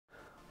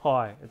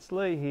Hi, it's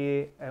Lee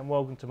here and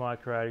welcome to my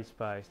creative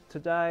space.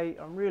 Today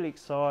I'm really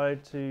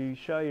excited to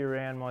show you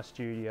around my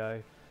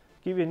studio,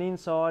 give you an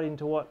insight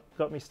into what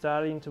got me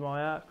started into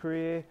my art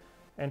career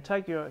and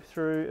take you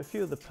through a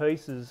few of the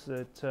pieces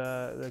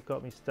that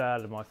got me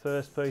started. My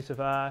first piece of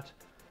art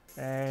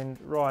and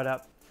right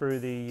up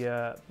through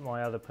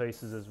my other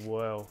pieces as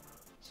well.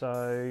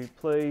 So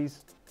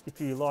please,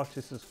 if you like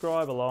to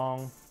subscribe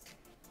along,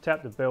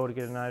 tap the bell to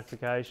get a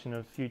notification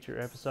of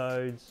future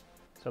episodes.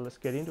 So let's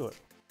get into it.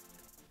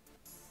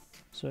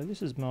 So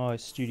this is my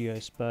studio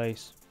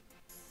space.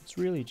 It's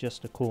really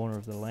just a corner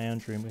of the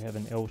lounge room. We have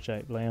an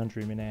L-shaped lounge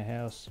room in our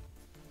house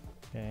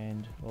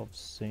and I've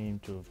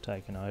seemed to have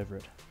taken over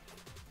it.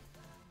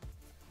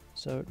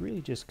 So it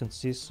really just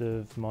consists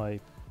of my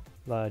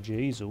large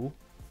easel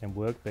and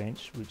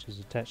workbench, which is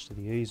attached to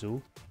the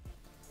easel,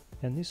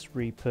 and this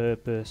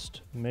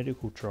repurposed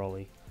medical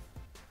trolley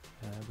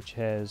which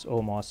has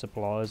all my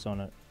supplies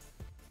on it.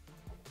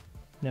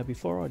 Now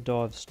before I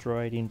dive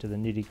straight into the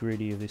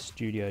nitty-gritty of this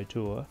studio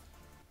tour,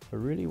 I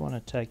really want to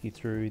take you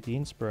through the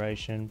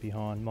inspiration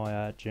behind my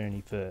art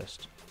journey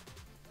first.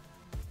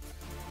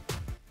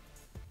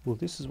 Well,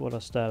 this is what I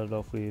started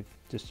off with,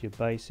 just your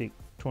basic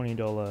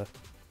 $20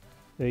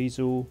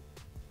 easel,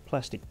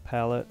 plastic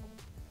palette,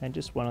 and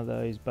just one of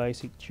those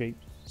basic cheap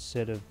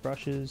set of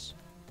brushes,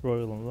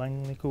 Royal and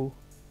Langnickel,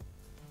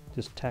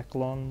 just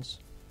Taklons,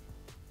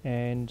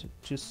 and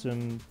just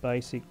some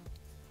basic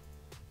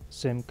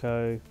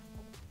Semco,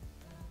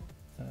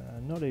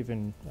 not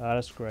even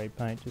artist grade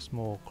paint, just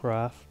more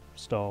craft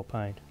style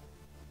paint.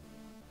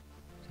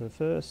 So the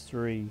first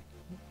three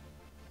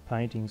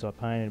paintings I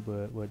painted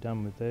were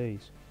done with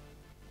these.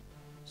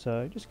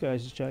 So it just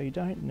goes to show you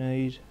don't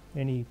need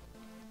any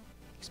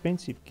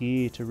expensive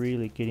gear to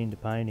really get into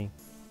painting.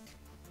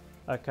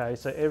 Okay,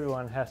 so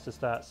everyone has to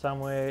start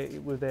somewhere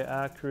with their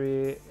art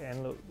career,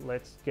 and look,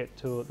 let's get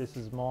to it. This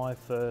is my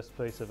first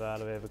piece of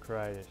art I've ever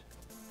created.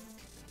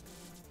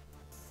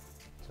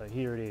 So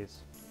here it is.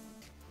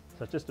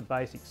 So it's just a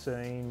basic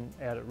scene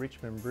out at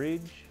Richmond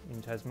Bridge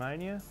in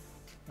Tasmania.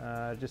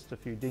 Just a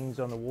few dings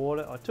on the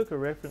water. I took a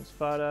reference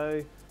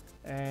photo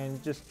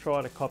and just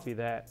try to copy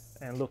that,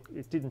 and look,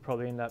 it didn't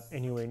probably end up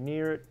anywhere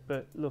near it,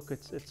 but look,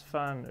 it's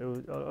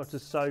fun. I was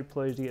just so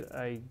pleased to get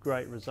a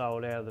great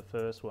result out of the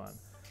first one.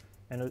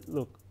 And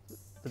look,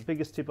 the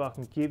biggest tip I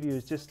can give you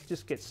is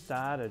just get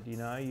started. You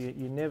know,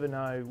 you never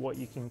know what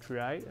you can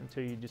create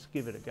until you just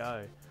give it a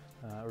go.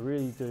 I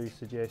really do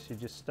suggest you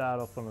just start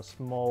off on a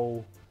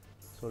small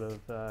sort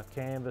of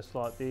canvas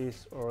like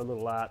this, or a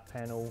little art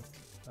panel,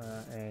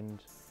 and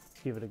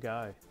give it a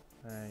go.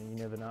 You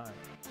never know.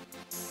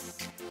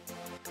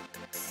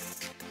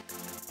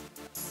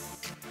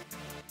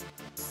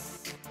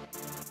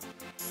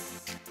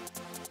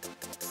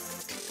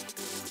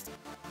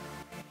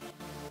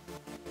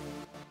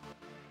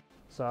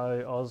 So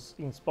I was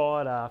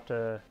inspired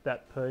after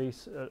that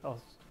piece. It was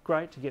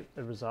great to get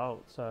the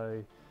result.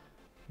 So,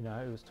 you know,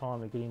 it was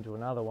time to get into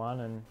another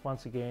one, and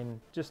once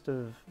again, just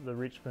of the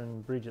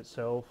Richmond Bridge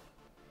itself,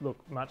 look,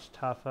 much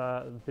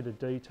tougher, a bit of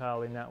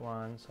detail in that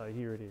one, so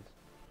here it is.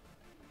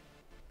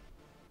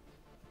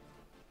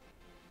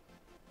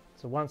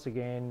 So once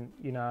again,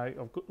 you know,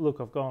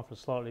 I've gone for a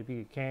slightly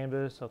bigger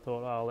canvas. I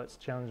thought, oh, let's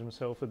challenge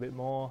myself a bit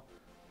more.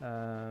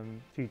 A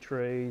few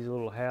trees, a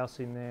little house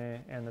in there,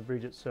 and the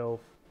bridge itself.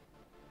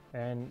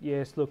 And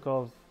yes, look,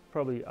 I've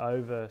probably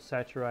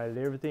over-saturated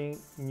everything.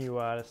 New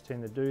artists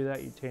tend to do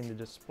that. You tend to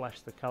just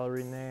splash the colour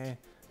in there,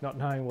 not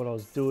knowing what I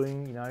was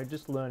doing, you know,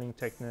 just learning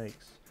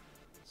techniques.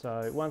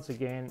 So once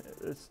again,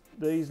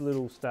 these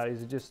little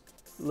studies are just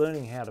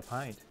learning how to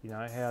paint, you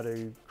know, how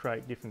to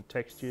create different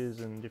textures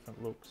and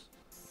different looks.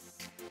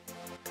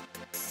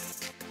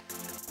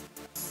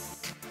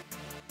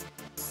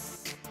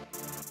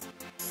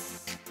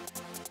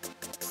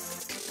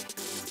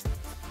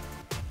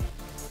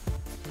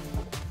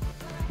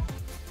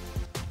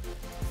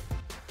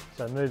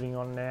 So moving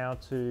on now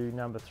to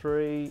number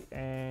 3,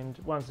 and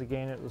once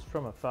again it was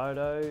from a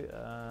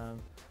photo.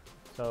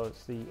 So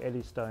it's the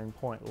Eddystone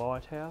Point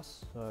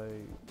Lighthouse. So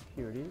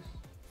here it is.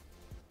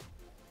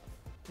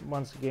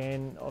 Once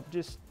again, I've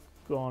just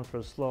gone for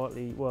a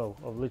slightly, well,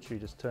 I've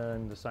literally just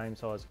turned the same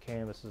size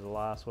canvas as the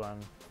last one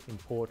in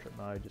portrait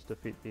mode just to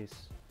fit this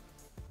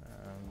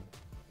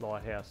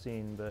lighthouse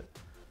in. But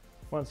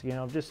once again,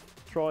 I've just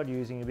tried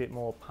using a bit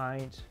more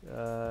paint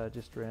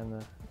just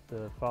around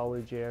the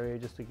foliage area,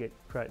 just to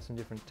create some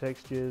different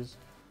textures,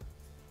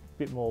 a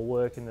bit more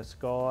work in the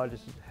sky,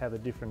 just to have a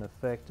different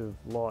effect of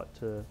light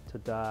to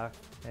dark,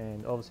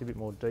 and obviously a bit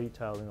more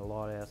detail in the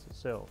lighthouse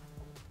itself.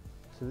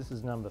 So this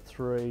is number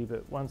 3,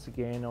 but once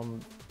again,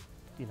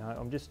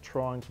 I'm just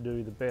trying to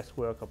do the best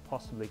work I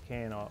possibly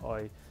can.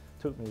 It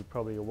took me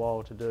probably a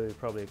while to do,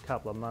 probably a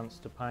couple of months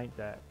to paint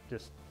that,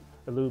 just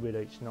a little bit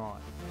each night.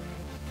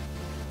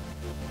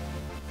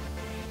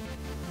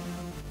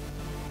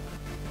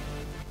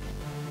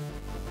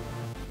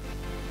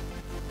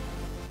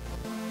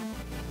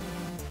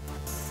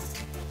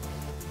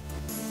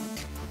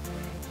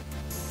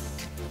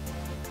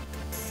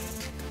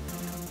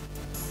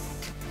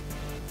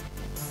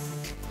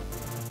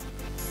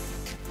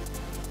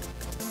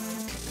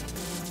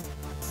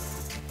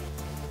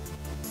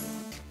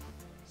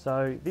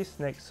 So this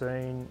next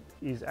scene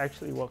is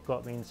actually what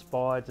got me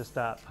inspired to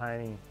start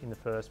painting in the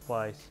first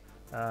place.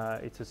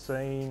 It's a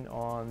scene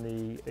on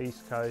the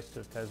east coast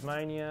of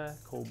Tasmania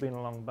called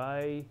Binalong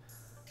Bay.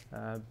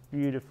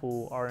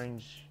 Beautiful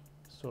orange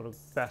sort of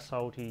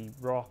basalty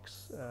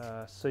rocks,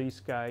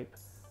 seascape.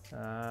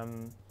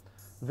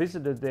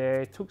 Visited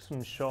there, took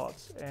some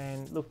shots,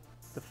 and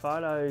the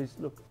photos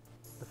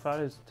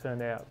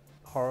turned out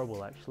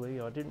horrible actually.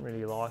 I didn't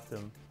really like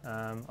them.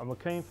 I'm a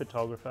keen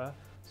photographer,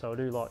 so I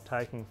do like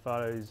taking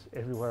photos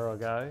everywhere I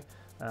go.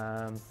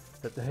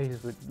 But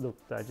these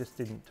they just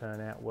didn't turn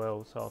out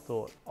well, so I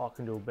thought I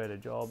can do a better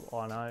job.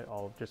 I know,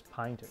 I'll just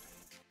paint it.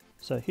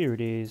 So here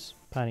it is,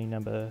 painting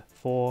number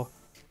 4.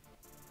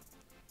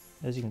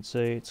 As you can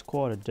see, it's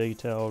quite a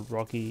detailed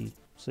rocky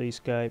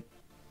seascape.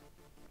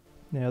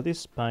 Now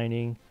this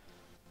painting,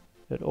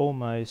 it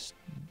almost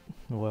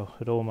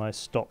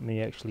stopped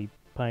me actually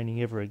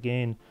painting ever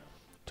again.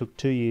 Took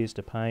 2 years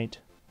to paint,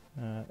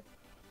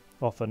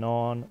 off and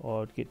on.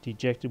 I'd get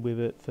dejected with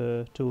it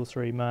for 2 or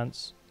 3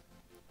 months.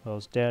 I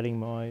was doubting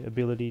my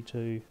ability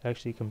to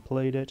actually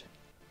complete it,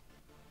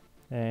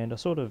 and I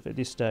sort of at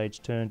this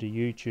stage turned to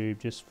YouTube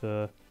just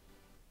for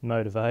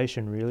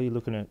motivation, really,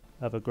 looking at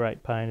other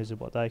great painters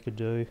and what they could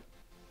do,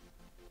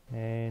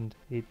 and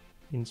it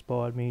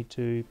inspired me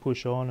to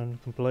push on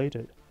and complete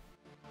it.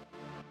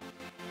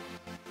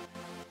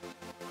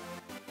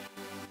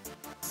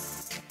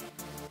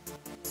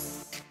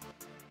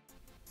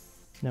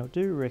 Now I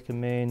do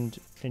recommend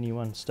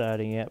anyone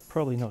starting out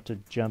probably not to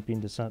jump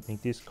into something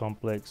this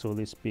complex or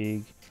this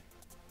big.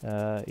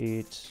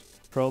 It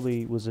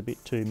probably was a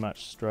bit too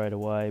much straight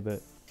away,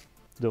 but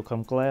look,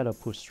 I'm glad I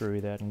pushed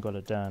through that and got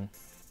it done,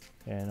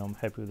 and I'm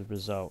happy with the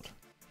result.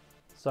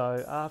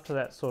 So after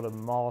that sort of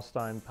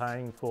milestone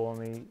painting for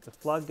me, the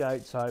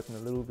floodgates opened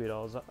a little bit.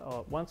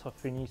 Once I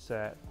finished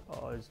that,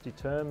 I was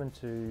determined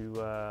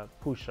to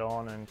push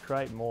on and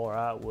create more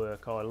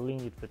artwork. I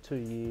lingered for 2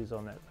 years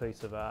on that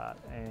piece of art,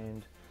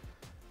 and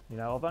you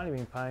know, I've only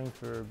been painting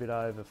for a bit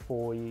over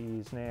 4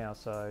 years now,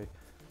 so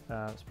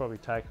it's probably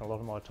taken a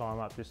lot of my time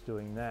up just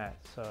doing that.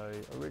 So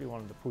I really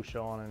wanted to push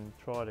on and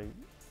try to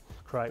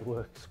create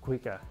works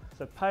quicker.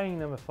 So painting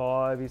number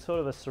 5 is sort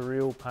of a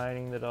surreal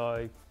painting that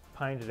I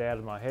painted out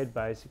of my head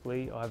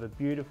basically. I have a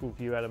beautiful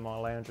view out of my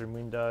lounge room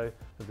window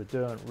of the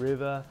Derwent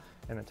River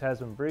and the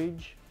Tasman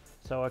Bridge.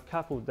 So I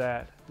coupled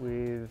that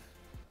with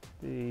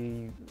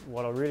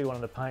what I really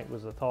wanted to paint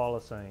was a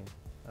thylacine,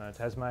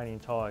 Tasmanian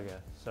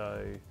tiger.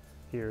 So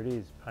here it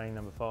is, painting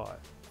number 5.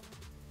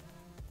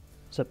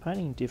 So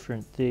painting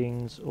different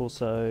things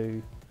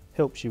also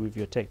helps you with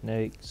your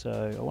technique.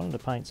 So I wanted to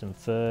paint some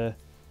fur,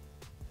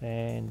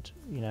 and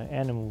you know,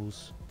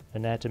 animals'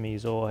 anatomy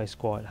is always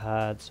quite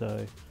hard,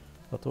 so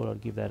I thought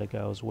I'd give that a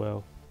go as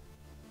well.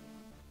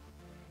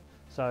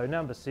 So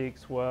number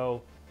 6,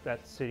 well,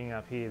 that's sitting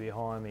up here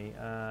behind me.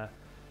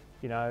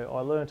 You know, I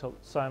learnt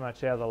so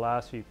much out of the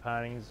last few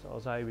paintings. I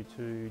was able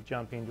to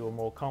jump into a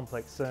more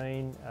complex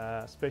scene,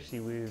 especially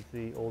with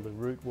all the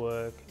root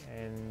work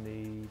and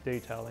the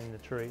detail in the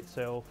tree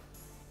itself,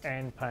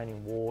 and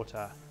painting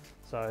water.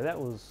 So that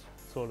was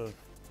sort of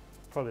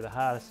probably the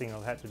hardest thing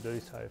I've had to do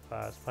so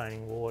far, is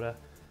painting water.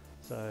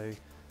 So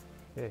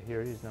yeah,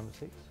 here it is, number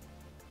 6.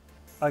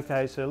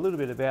 Okay, so a little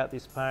bit about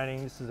this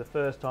painting. This is the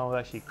first time I've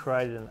actually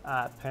created an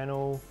art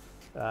panel.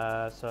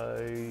 So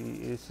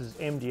this is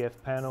MDF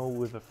panel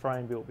with a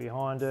frame built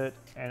behind it,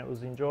 and it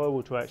was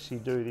enjoyable to actually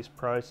do this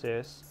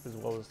process as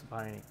well as the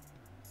painting.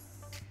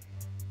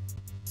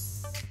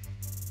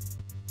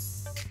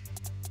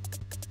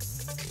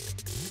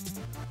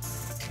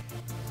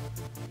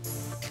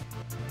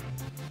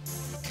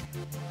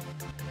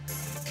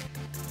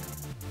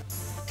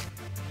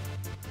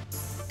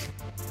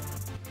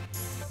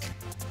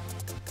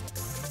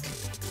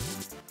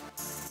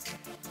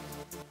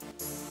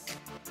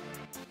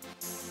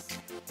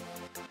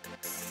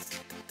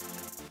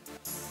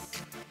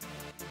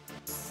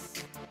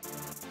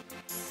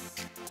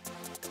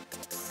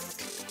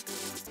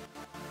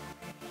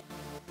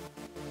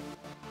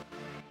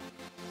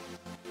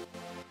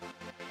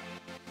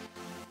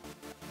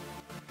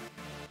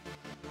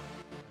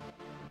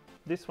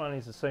 This one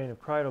is a scene of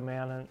Cradle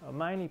Mountain. I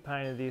mainly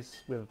painted this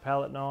with a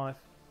palette knife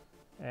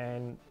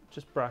and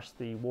just brushed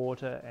the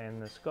water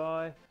and the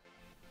sky.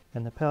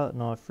 And the palette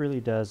knife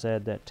really does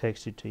add that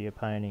texture to your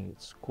painting.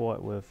 It's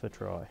quite worth a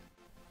try.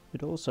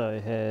 It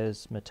also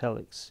has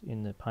metallics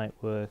in the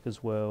paintwork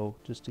as well,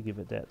 just to give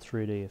it that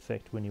 3D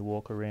effect when you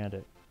walk around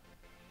it.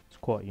 It's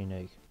quite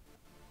unique.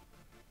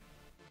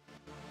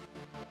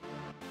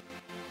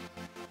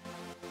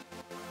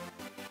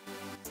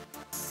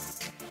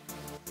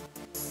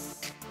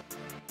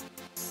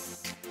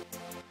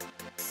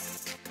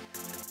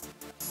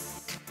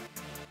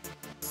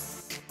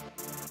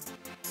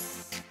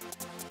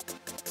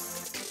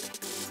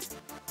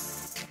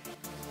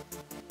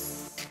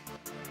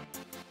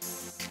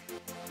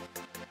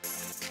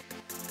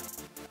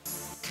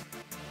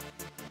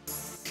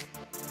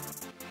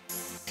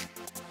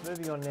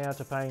 Moving on now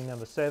to painting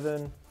number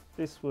 7.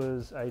 This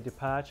was a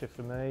departure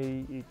for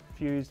me. It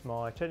fused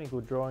my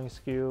technical drawing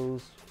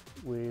skills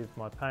with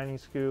my painting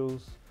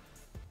skills.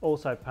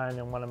 Also painted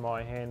on one of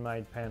my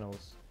handmade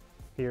panels.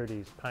 Here it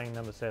is, painting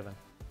number 7.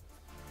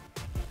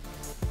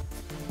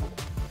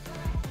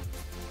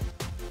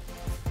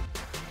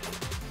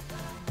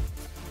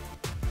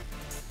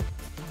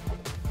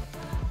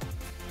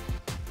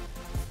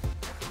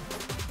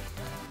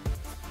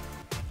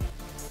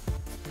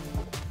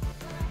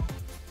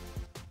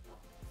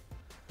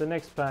 The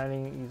next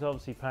painting is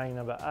obviously painting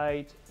number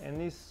 8, and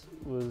this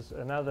was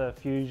another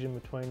fusion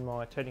between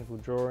my technical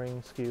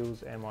drawing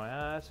skills and my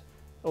art.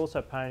 Also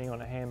painting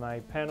on a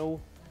handmade panel.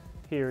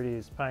 Here it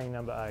is, painting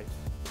number 8.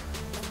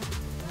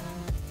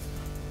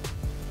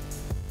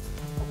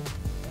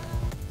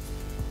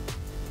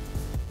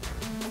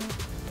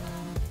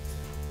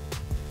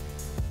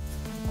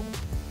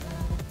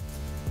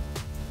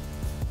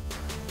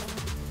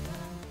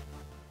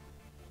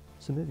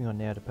 So moving on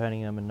now to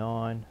painting number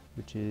 9,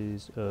 which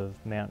is of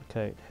Mount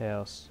Coate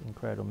House in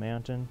Cradle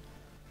Mountain,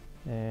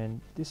 and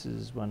this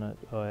is one that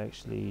I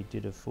actually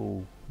did a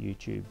full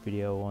YouTube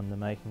video on the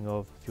making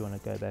of, if you want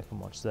to go back and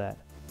watch that.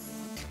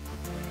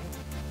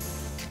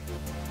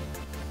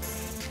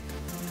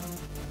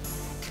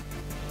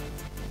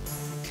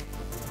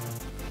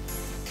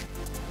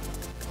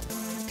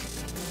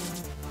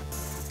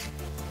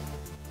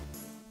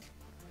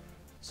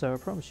 So I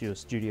promised you a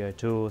studio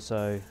tour,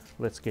 so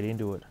let's get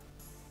into it.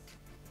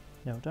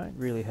 Now I don't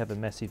really have a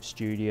massive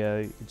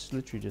studio, it's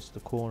literally just the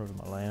corner of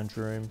my lounge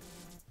room.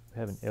 I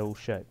have an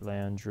L-shaped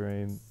lounge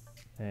room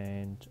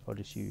and I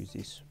just use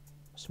this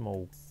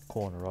small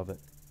corner of it.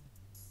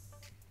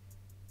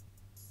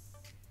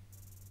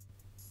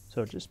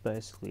 So I just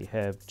basically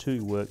have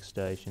 2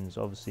 workstations,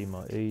 obviously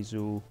my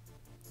easel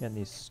and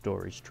this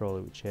storage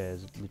trolley which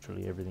has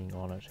literally everything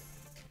on it.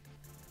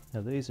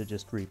 Now these are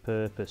just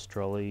repurposed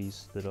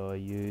trolleys that I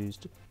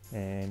used,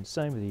 and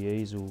same with the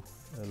easel,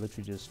 I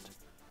literally just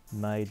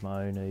made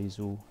my own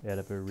easel out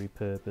of a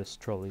repurposed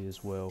trolley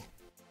as well.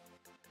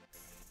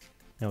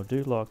 Now I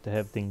do like to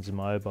have things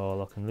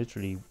mobile. I can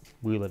literally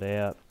wheel it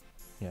out,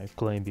 you know,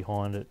 clean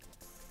behind it,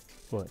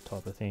 all that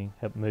type of thing.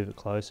 Move it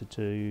closer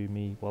to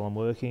me while I'm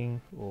working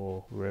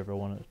or wherever I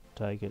want to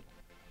take it.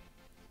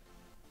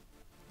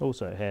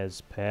 Also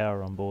has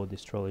power on board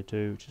this trolley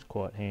too, which is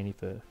quite handy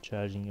for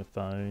charging your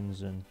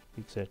phones and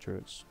etc.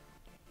 It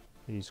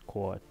is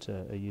quite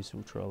a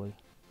useful trolley.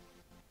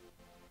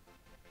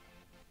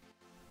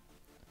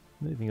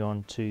 Moving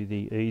on to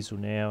the easel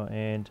now,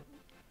 and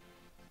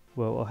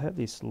well, I have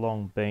this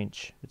long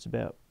bench.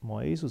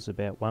 My easel's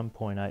about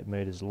 1.8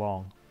 meters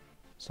long,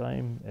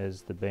 same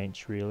as the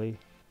bench really,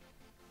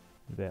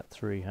 about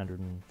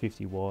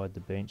 350 wide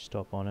the bench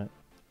top on it,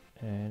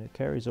 and it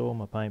carries all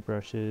my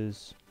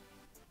paintbrushes,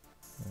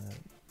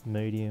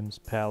 mediums,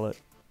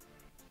 palette,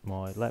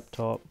 my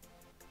laptop,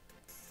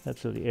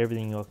 absolutely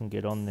everything I can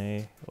get on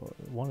there. I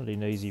want it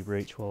in easy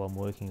reach while I'm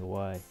working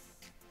away.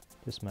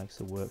 Just makes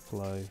the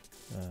workflow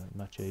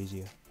much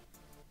easier.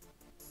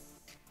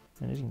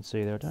 And as you can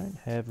see there, I don't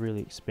have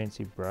really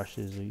expensive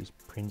brushes. I use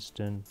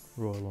Princeton,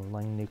 Royal and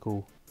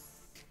Langnickel.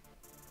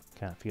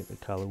 Can't forget the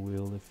colour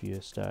wheel if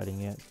you're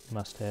starting out,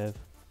 must have.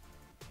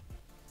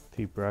 A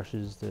few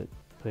brushes that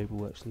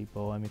people actually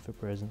buy me for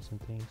presents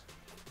and things.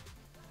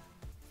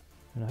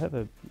 And I have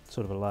a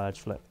sort of a large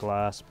flat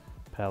glass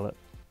palette.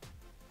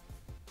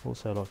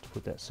 Also I like to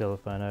put that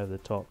cellophane over the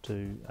top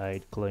to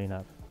aid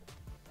cleanup.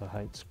 I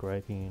hate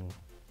scraping and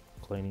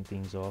cleaning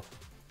things off.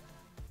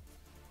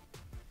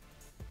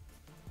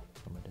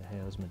 I'm going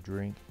to house my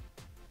drink.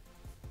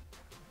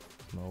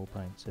 My oil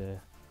paints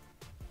there.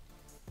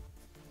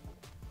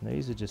 And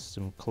these are just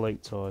some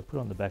cleats I put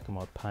on the back of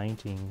my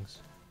paintings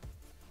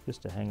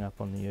just to hang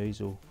up on the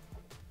easel.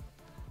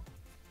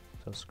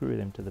 So I'll screw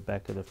them to the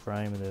back of the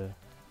frame of the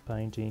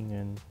painting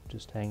and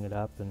just hang it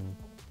up and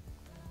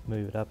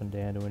move it up and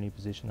down to any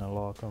position I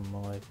like on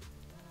my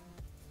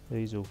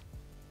easel.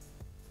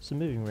 So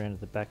moving around to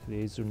the back of the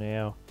easel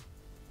now,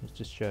 it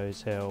just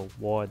shows how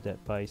wide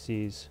that base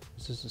is.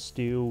 This is a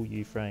steel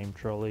U-frame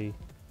trolley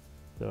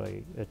that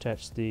I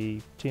attached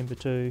the timber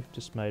to,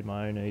 just made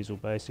my own easel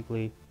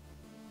basically.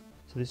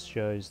 So this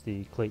shows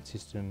the cleat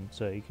system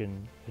so you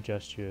can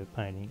adjust your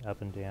painting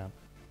up and down.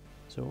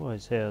 So I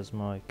always house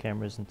my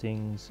cameras and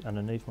things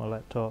underneath my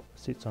laptop. It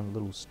sits on a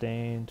little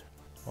stand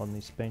on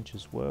this bench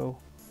as well.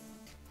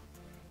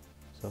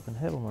 So I can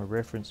have all my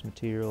reference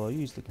material. I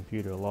use the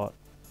computer a lot.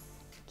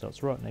 So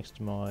it's right next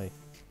to my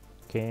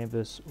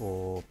canvas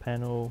or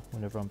panel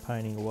whenever I'm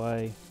painting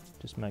away.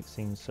 Just makes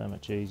things so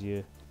much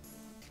easier.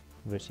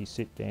 You actually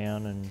sit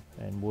down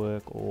and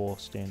work or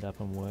stand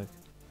up and work.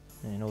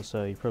 And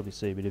also you probably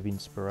see a bit of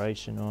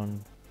inspiration on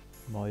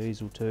my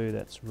easel too.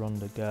 That's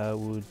Rhonda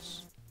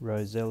Garwood's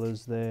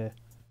Rosella's there.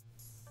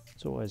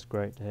 It's always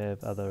great to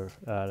have other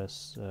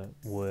artists'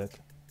 work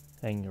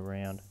hanging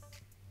around.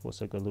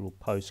 Also got a little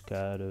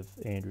postcard of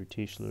Andrew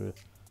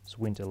Tischler's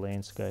winter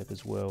landscape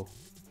as well,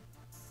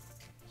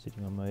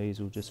 sitting on my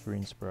easel just for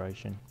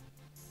inspiration.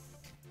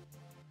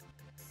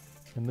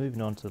 And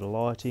moving on to the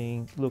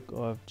lighting, look,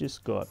 I've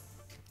just got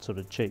sort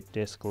of cheap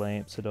desk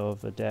lamps that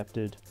I've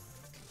adapted,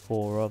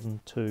 4 of them,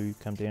 2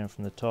 come down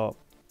from the top,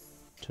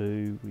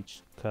 2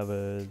 which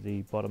cover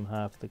the bottom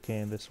half of the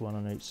canvas, 1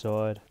 on each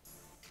side.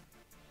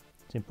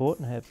 It's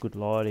important to have good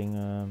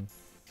lighting.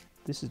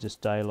 This is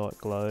just daylight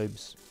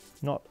globes,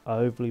 not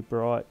overly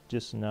bright,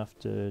 just enough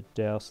to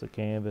douse the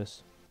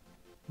canvas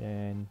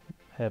and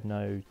have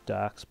no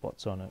dark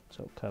spots on it,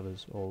 so it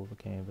covers all of the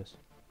canvas.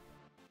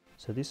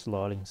 So this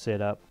lighting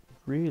setup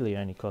really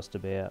only cost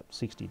about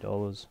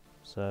 $60.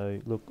 So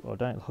look, I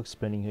don't like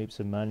spending heaps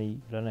of money.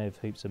 I don't have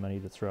heaps of money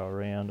to throw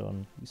around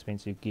on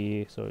expensive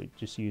gear, so I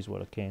just use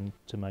what I can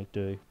to make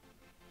do.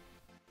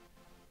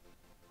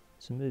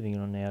 So moving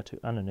on now to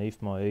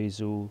underneath my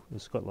easel,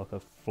 it's got like a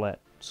flat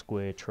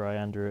square tray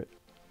under it.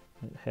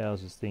 It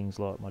houses things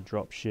like my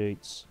drop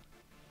sheets,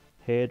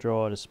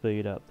 hairdryer to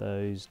speed up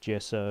those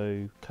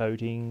gesso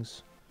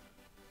coatings,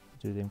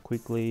 do them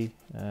quickly,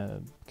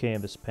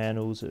 canvas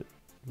panels. A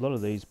lot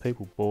of these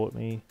people bought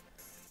me.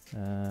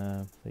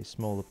 These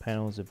smaller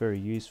panels are very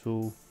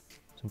useful.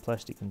 Some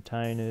plastic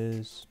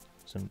containers,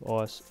 some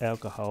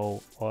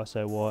alcohol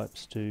ISO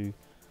wipes to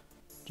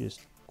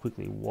just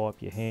quickly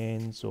wipe your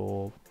hands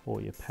or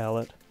your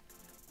palette.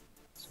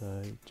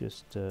 So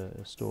just a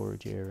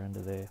storage area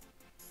under there.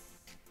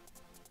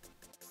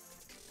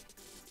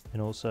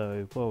 And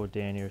also, while we're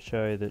down here, I'll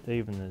show you that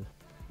even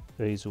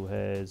the easel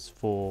has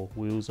 4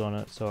 wheels on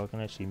it, so I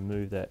can actually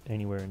move that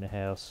anywhere in the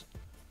house.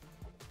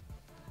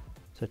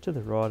 So to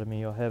the right of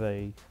me I have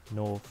a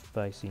north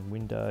facing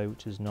window,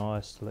 which is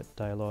nice to let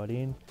daylight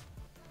in,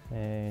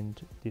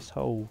 and this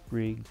whole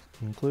rig,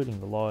 including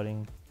the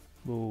lighting,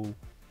 will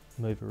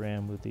move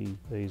around with the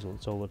easel.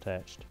 It's all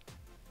attached.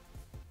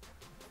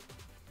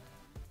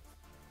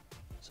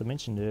 So I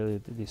mentioned earlier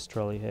that this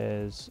trolley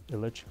has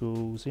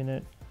electricals in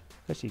it.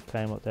 Actually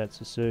came like that. It's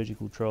a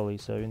surgical trolley,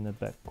 so in the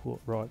back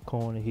right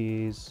corner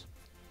here's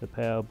the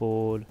power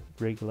board,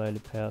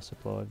 regulated power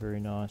supply, very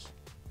nice.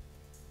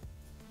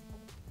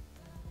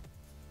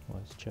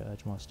 Always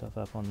charge my stuff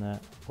up on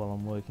that while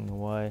I'm working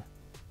away.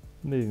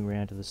 Moving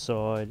around to the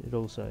side, it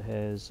also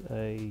has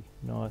a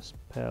nice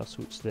power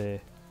switch there,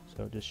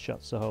 so it just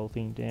shuts the whole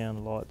thing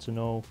down, lights and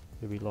all.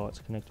 Every light's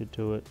connected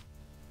to it.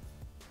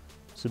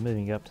 So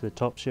moving up to the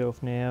top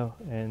shelf now,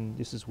 and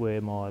this is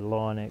where my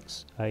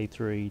Line-X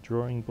A3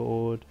 drawing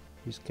board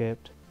is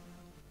kept.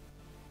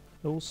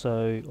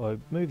 Also, I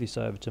move this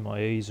over to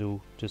my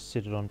easel, just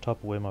sit it on top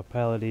of where my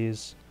palette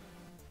is,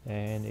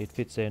 and it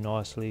fits there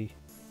nicely,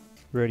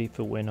 ready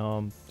for when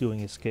I'm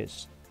doing a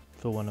sketch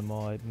for one of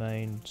my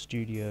main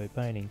studio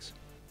paintings.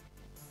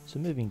 So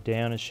moving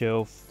down a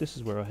shelf, this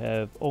is where I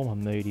have all my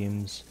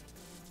mediums,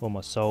 all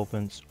my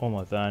solvents, all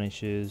my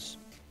varnishes,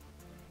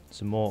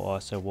 some more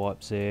ISO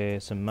wipes there,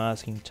 some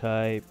masking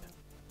tape,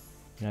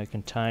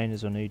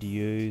 containers I need to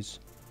use,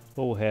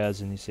 all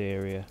housed in this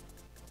area.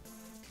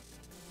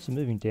 So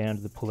moving down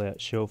to the pull-out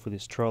shelf for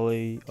this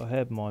trolley, I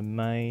have my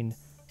main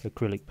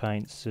acrylic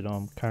paints that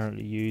I'm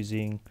currently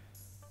using.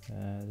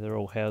 They're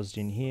all housed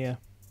in here.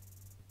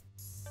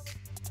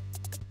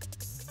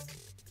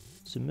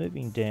 So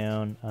moving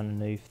down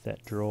underneath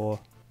that drawer,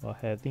 I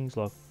have things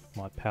like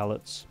my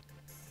pallets,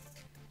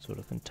 sort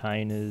of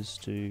containers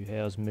to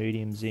house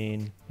mediums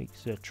in,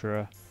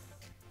 etc.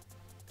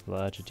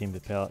 Larger timber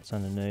pallets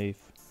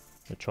underneath,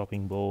 a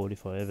chopping board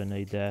if I ever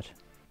need that.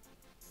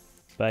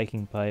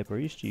 Baking paper, I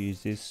used to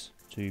use this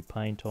to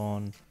paint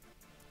on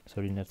so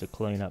I didn't have to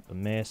clean up a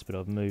mess, but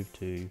I've moved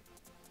to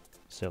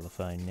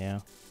cellophane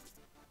now.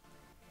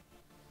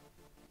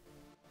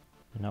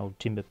 An old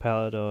timber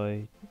pallet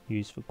I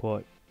used for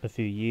quite a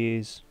few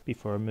years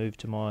before I moved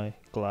to my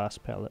glass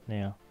palette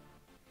now.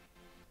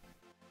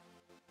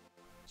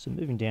 So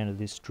moving down to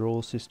this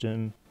drawer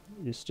system,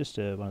 it's just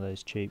one of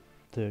those cheap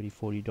 $30,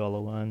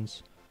 $40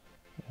 ones,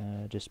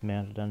 just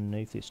mounted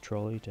underneath this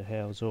trolley to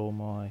house all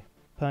my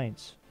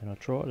paints, and I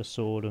try to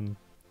sort them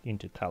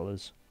into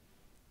colours.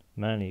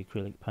 Mainly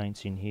acrylic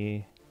paints in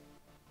here.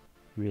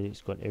 Really,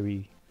 it's got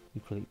every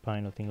acrylic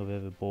paint I think I've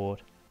ever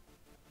bought.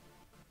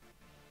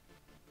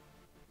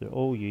 They're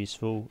all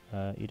useful.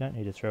 You don't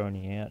need to throw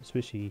any out,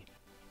 especially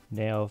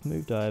now I've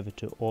moved over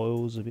to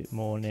oils a bit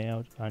more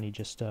now, only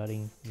just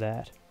starting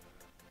that.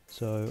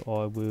 So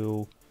I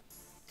will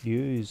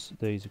use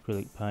these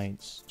acrylic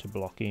paints to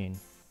block in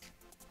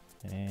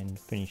and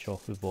finish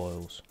off with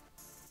oils.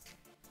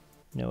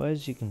 Now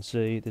as you can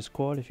see, there's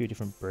quite a few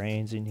different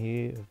brands in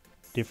here of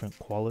different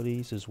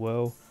qualities as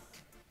well,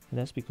 and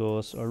that's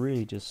because I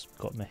really just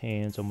got my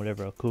hands on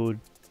whatever I could,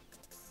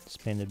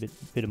 spend a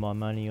bit of my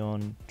money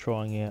on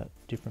trying out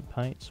different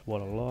paints,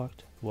 what I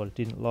liked, what I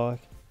didn't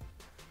like,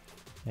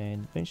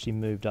 and eventually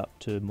moved up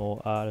to more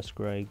artist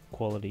grade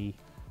quality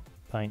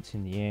paints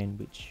in the end,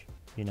 which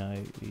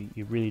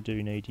you really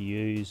do need to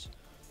use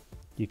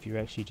if you're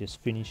actually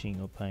just finishing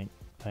your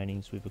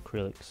paintings with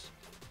acrylics.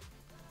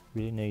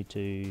 Really need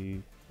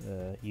to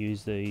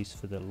use these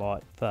for the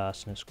light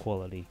fastness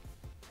quality,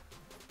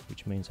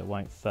 which means they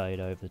won't fade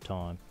over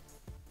time.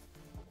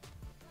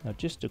 Now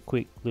just a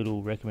quick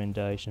little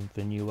recommendation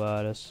for new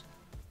artists.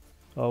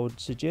 I would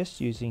suggest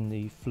using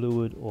the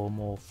fluid or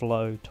more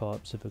flow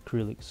types of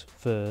acrylics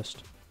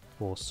first,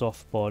 or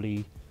soft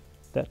body,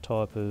 that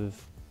type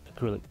of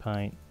acrylic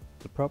paint.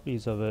 The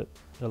properties of it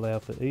allow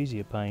for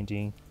easier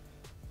painting.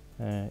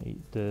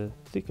 The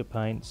thicker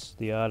paints,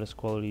 the artist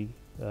quality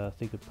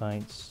thicker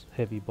paints,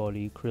 heavy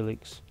body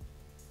acrylics,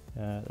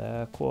 they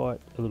are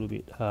quite a little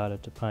bit harder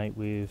to paint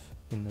with,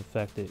 in the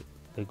fact that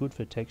they're good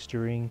for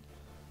texturing,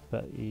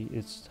 but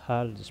it's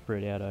harder to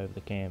spread out over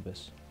the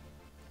canvas.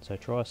 So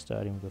try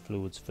starting with the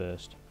fluids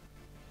first.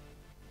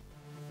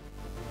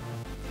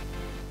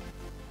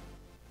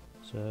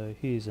 So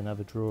here's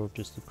another drawer of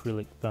just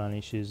acrylic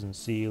varnishes and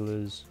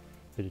sealers,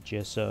 bit of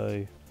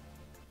gesso,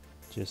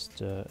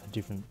 just a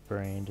different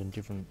brand and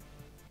different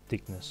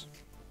thickness.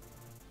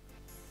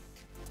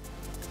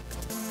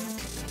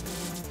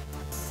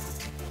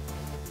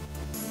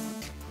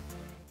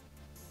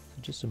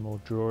 Just some more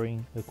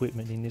drawing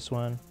equipment in this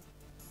one,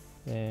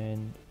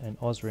 and an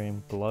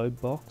Osram globe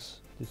box.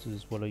 This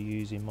is what I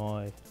use in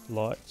my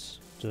lights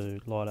to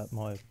light up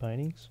my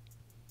paintings.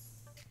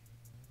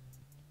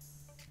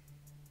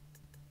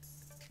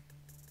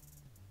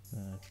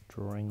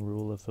 Drawing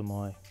ruler for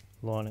my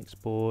Linux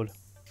board.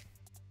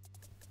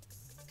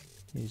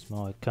 Here's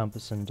my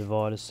compass and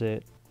divider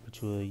set,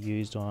 which were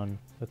used on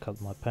a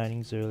couple of my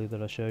paintings earlier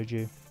that I showed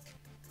you.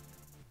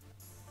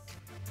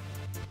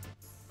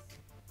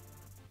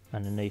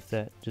 Underneath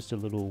that, just a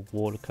little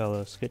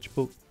watercolour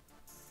sketchbook,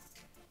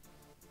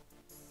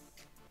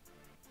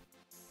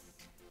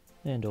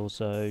 and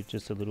also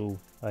just a little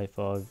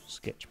A5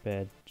 sketch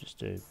pad just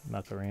to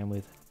muck around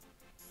with.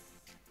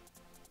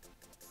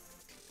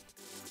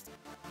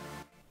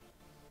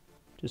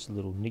 Just a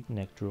little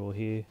knick-knack drawer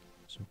here,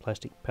 some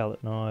plastic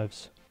palette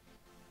knives,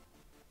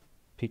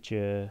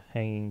 picture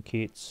hanging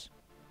kits,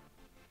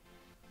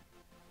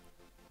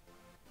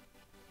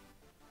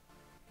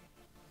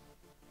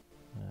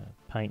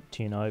 paint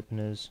tin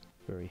openers,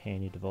 very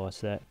handy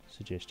device that.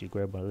 Suggest you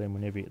grab one of them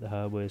whenever you're at the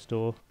hardware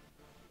store.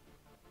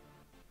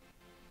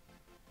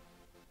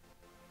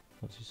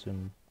 Obviously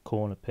some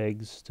corner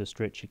pegs to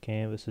stretch your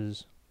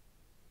canvases.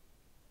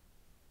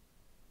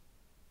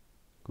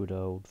 Good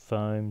old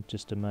foam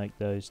just to make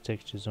those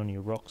textures on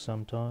your rocks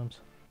sometimes.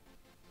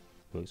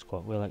 Works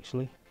quite well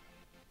actually.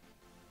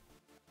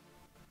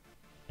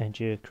 And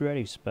your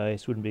creative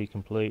space wouldn't be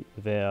complete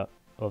without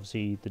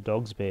obviously the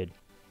dog's bed.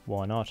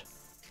 Why not?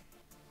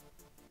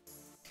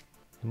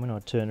 And when I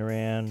turn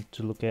around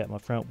to look out my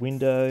front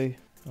window,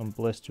 I'm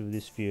blessed with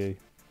this view.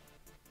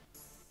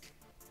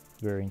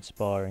 Very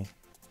inspiring.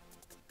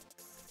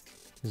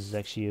 This is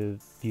actually a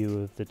view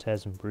of the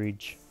Tasman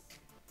Bridge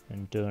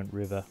and Derwent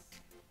River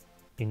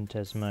in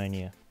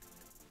Tasmania.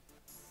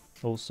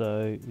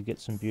 Also, we get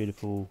some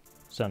beautiful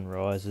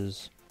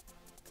sunrises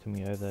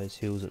coming over those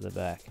hills at the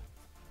back.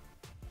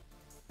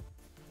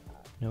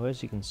 Now,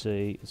 as you can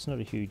see, it's not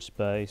a huge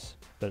space,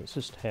 but it's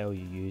just how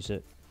you use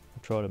it. I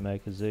try to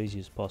make it as easy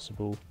as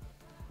possible.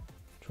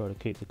 Try to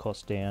keep the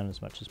cost down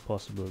as much as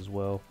possible as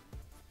well.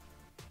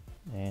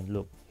 And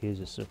look, here's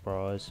a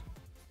surprise.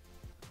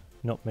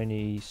 Not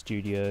many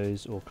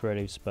studios or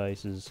creative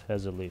spaces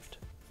has a lift.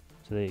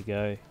 So there you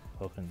go.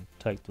 I can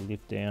take the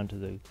lift down to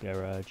the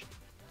garage,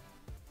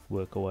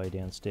 work our way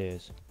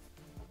downstairs.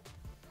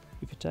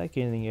 If you take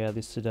anything out of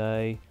this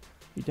today,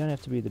 you don't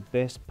have to be the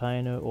best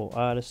painter or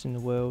artist in the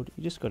world.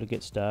 You just got to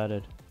get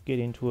started, get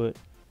into it,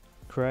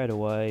 create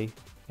away,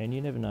 and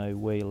you never know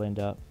where you'll end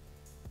up.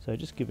 So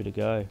just give it a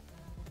go.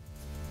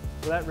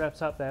 Well, that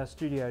wraps up our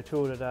studio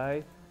tour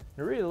today.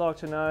 I'd really like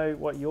to know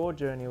what your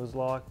journey was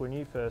like when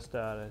you first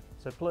started.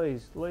 So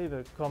please leave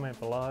a comment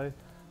below,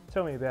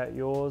 tell me about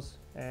yours,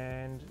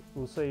 and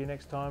we'll see you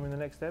next time in the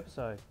next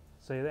episode.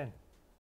 See you then.